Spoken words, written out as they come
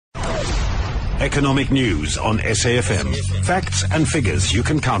Economic news on SAfm. Facts and figures you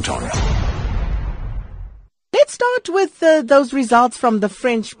can count on. Let's start with those results from the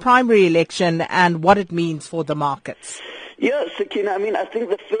French primary election and what it means for the markets. Yeah, Sakina, I think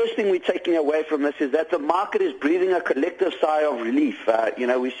the first thing we're taking away from this is that the market is breathing a collective sigh of relief.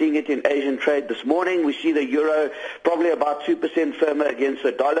 We're seeing it in Asian trade this morning. We see the euro probably about 2% firmer against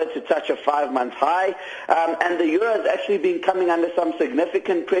the dollar to touch a 5-month high. And the euro has actually been coming under some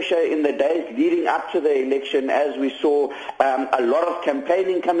significant pressure in the days leading up to the election, as we saw a lot of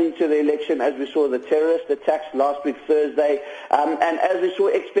campaigning coming to the election, as we saw the terrorist attacks last week Thursday, and as we saw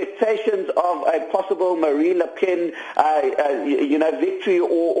expectations of a possible Marine Le Pen victory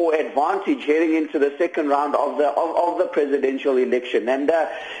or advantage heading into the second round of the presidential election. And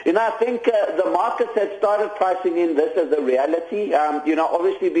I think the markets had started pricing in this as a reality.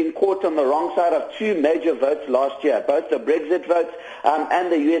 Obviously been caught on the wrong side of two major votes last year, both the Brexit vote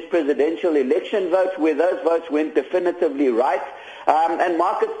and the US presidential election vote, where those votes went definitively right. And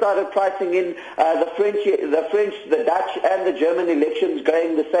markets started pricing in the French, the Dutch, and the German elections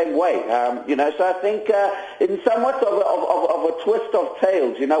going the same way. So I think in somewhat of a twist of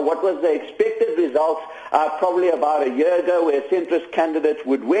tails, what was the expected result probably about a year ago, where a centrist candidate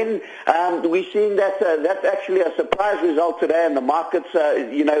would win. We're seeing that that's actually a surprise result today, and the markets,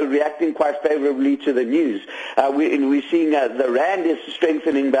 reacting quite favorably to the news. We're seeing the rand is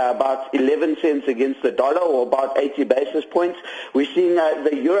strengthening by about 11 cents against the dollar, or about 80 basis points. We're seeing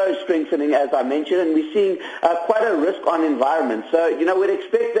the euro strengthening, as I mentioned, and we're seeing quite a risk-on environment. So, we'd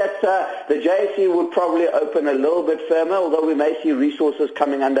expect that the JSE would probably open a little bit firmer, although we may see resources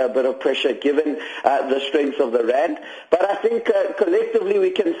coming under a bit of pressure given the strength of the rand. But I think collectively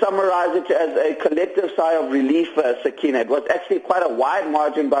we can summarize it as a collective sigh of relief, Sakina. It was actually quite a wide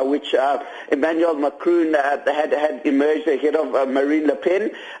margin by which Emmanuel Macron had emerged ahead of Marine Le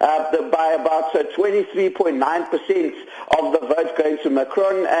Pen, by about 23.9% of the vote going to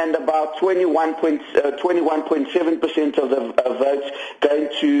Macron, and about 21.7% of the votes going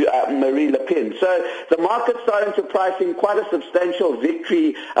to Marine Le Pen. So the market's starting to price in quite a substantial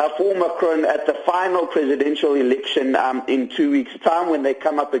victory for Macron at the final presidential election in 2 weeks' time, when they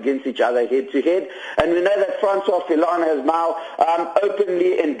come up against each other head-to-head. And we know that Francois Fillon has now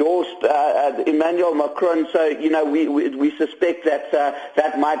openly endorsed Emmanuel Macron, so we suspect that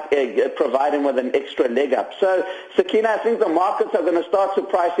that might provide him with an extra leg up. So, Sakina, I think the markets are going to start to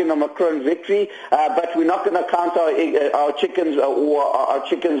price in a Macron victory, but we're not going to count our chickens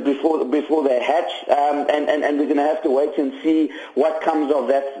before they hatch, and we're going to have to wait and see what comes of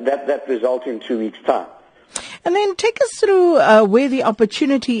that result in 2 weeks' time. And then take us through where the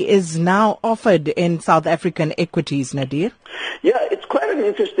opportunity is now offered in South African equities, Nadir. Yeah, it's quite an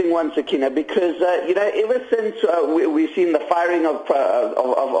interesting one, Sakina, because ever since we've seen the firing of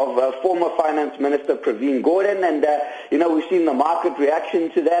former Finance Minister Praveen Gordhan, and we've seen the market reaction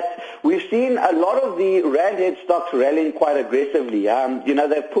to that. We've seen a lot of the rand-head stocks rallying quite aggressively.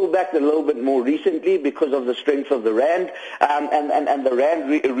 They've pulled back a little bit more recently because of the strength of the rand, and the rand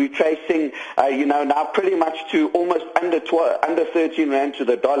retracing, now pretty much to almost under 13 rand to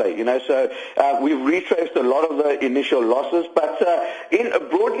the dollar. So we've retraced a lot of the initial losses. But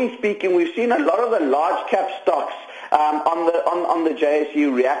broadly speaking, we've seen a lot of the large cap stocks on the JSE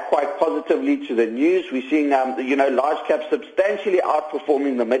react quite positively to the news. We're seeing large caps substantially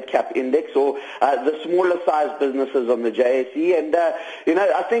outperforming the mid cap index, or the smaller sized businesses on the JSE, and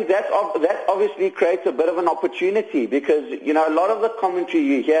I think that obviously creates a bit of an opportunity, because a lot of the commentary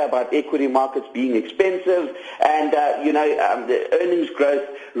you hear about equity markets being expensive and the earnings growth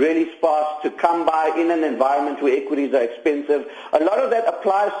really sparse to come by in an environment where equities are expensive. A lot of that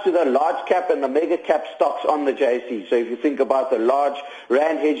applies to the large cap and the mega cap stocks on the JSE. So if you think about the large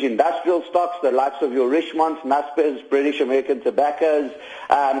rand hedge industrial stocks, the likes of your Richmonds, Naspers, British American Tobaccos,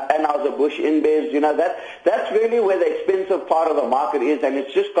 Anheuser-Busch InBev, that's really where the expensive part of the market is, and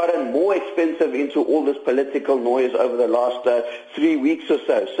it's just gotten more expensive into all this political noise over the last 3 weeks or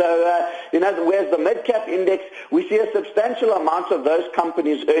so. So, whereas the mid-cap index, we see a substantial amount of those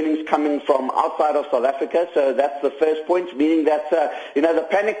companies' earnings coming from outside of South Africa. So that's the first point, meaning that, the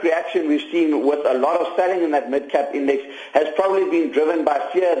panic reaction we've seen with a lot of selling in that mid-cap index has probably been driven by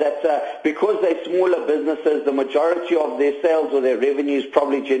fear that because they're smaller businesses, the majority of their sales or their revenue is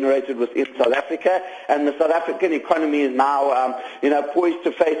probably generated within South Africa, and the South African economy is now, poised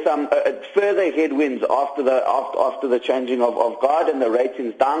to face some further headwinds after the changing of guard and the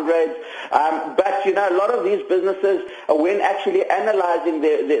ratings downgrades. But a lot of these businesses, when actually analyzing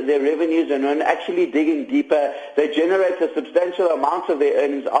their revenues and when actually digging deeper, they generate a substantial amount of their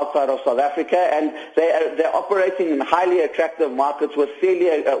earnings outside of South Africa, and they're operating operating in highly attractive markets with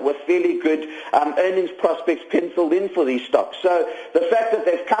fairly good earnings prospects penciled in for these stocks. So the fact that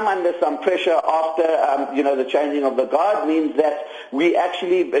they've come under some pressure after the changing of the guard means that we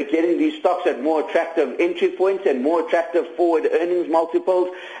actually are getting these stocks at more attractive entry points and more attractive forward earnings multiples.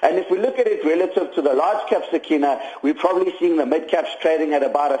 And if we look at it relative to the large caps, Sakina, we're probably seeing the mid caps trading at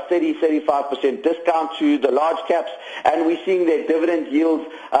about a 30-35% discount to the large caps, and we're seeing their dividend yields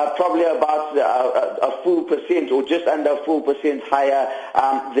probably about a full percent or just under a full percent higher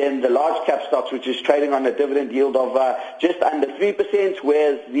than the large cap stocks, which is trading on a dividend yield of just under 3%,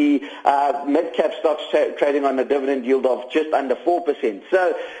 whereas the mid cap stocks trading on a dividend yield of just under 4%.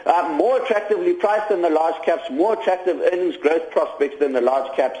 So more attractively priced than the large caps, more attractive earnings growth prospects than the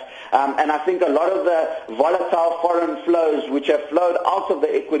large caps, and I think a lot of the volatile foreign flows which have flowed out of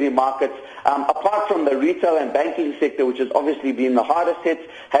the equity markets, apart from the retail and banking sector, which has obviously been the hardest hit,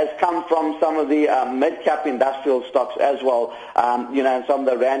 has come from some of the mid-cap industrial stocks as well, and some of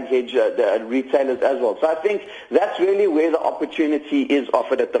the rand hedge retailers as well. So I think that's really where the opportunity is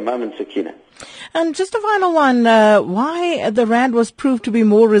offered at the moment, Sakina. And just a final one, why the rand was proved to be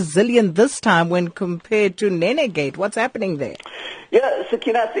more resilient this time when compared to nenegate? What's happening there? Yeah,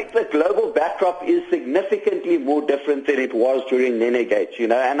 Sakina, I think the global backdrop is significantly more different than it was during nenegate,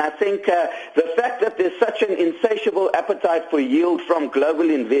 and I think the fact that there's such an insatiable appetite for yield from global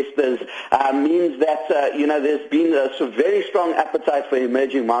investors means that, there's been a very strong appetite for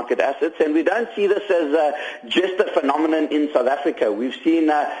emerging market assets, and we don't see this as just a phenomenon in South Africa. We've seen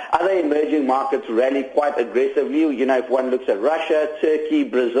other emerging markets rally quite aggressively, if one looks at Russia, Turkey,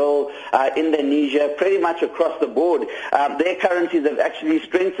 Brazil, Indonesia, pretty much across the board. Their currencies have actually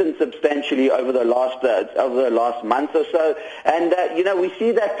strengthened substantially over the last month or so, and we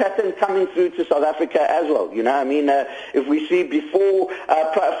see that pattern coming through to South Africa as well. If we see before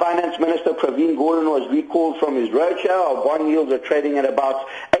Finance Minister Pravin Gordhan was recalled from his roadshow, our bond yields are trading at about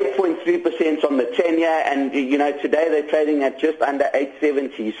 8.3% on the 10-year, and today they're trading at just under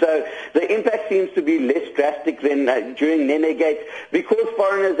 8.70. So the impact seems to be less drastic than during nenegate, because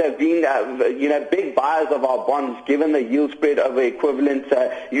foreigners have been big buyers of our bonds, given the yield spread over equivalent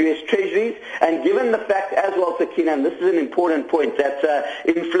U.S. Treasuries, and given the fact as well, Sakina, and this is an important point, that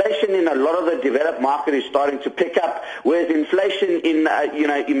inflation in a lot of the developed market is starting to pick up, whereas inflation in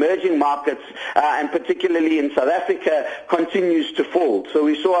emerging markets and particularly in South Africa continues to fall. So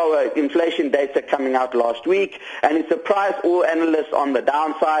we saw our inflation data coming out last week, and it surprised all analysts on the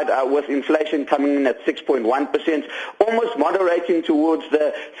downside, with inflation coming in at 6.1%, almost moderating towards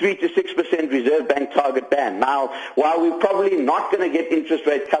the 3 to 6% Reserve Bank target band. Now, while we're probably not going to get interest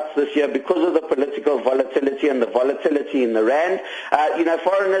rate cuts this year because of the political volatility and the volatility in the rand,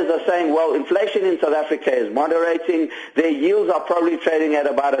 foreigners are saying, well, inflation in South Africa is moderating. Their yields are probably trading at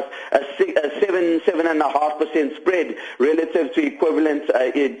about a 7.5% spread relative to equivalent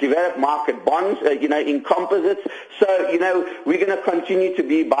developed market bonds, in composites. So, we're going to continue to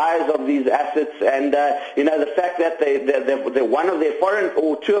be buyers of these assets, and the fact that they're one of their foreign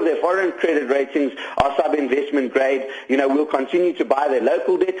or two of their foreign credit ratings are sub-investment grade, we'll continue to buy their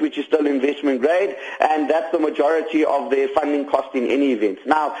local debt, which is still investment grade, and that's the majority of their funding cost in any event.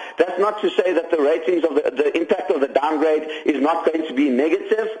 Now, that's not to say that the ratings of the impact of the downgrade is not going to be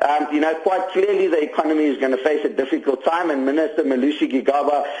negative. Quite clearly the economy is going to face a difficult time, and Minister Malusi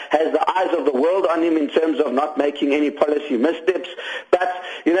Gigaba has the eyes of the world on him in terms of not making any policy missteps. But,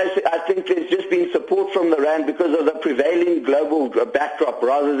 I think there's just been support from the rand because of the prevailing global backdrop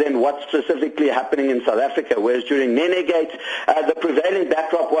rather than what's specifically happening in South Africa, whereas during nenegate, the prevailing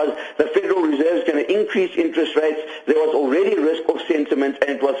backdrop was the Federal Reserve is going to increase interest rates. There was already risk of sentiment, and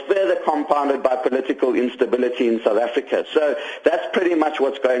it was further compounded by political instability in South Africa. So that's pretty much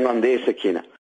what's going on there, Sakina.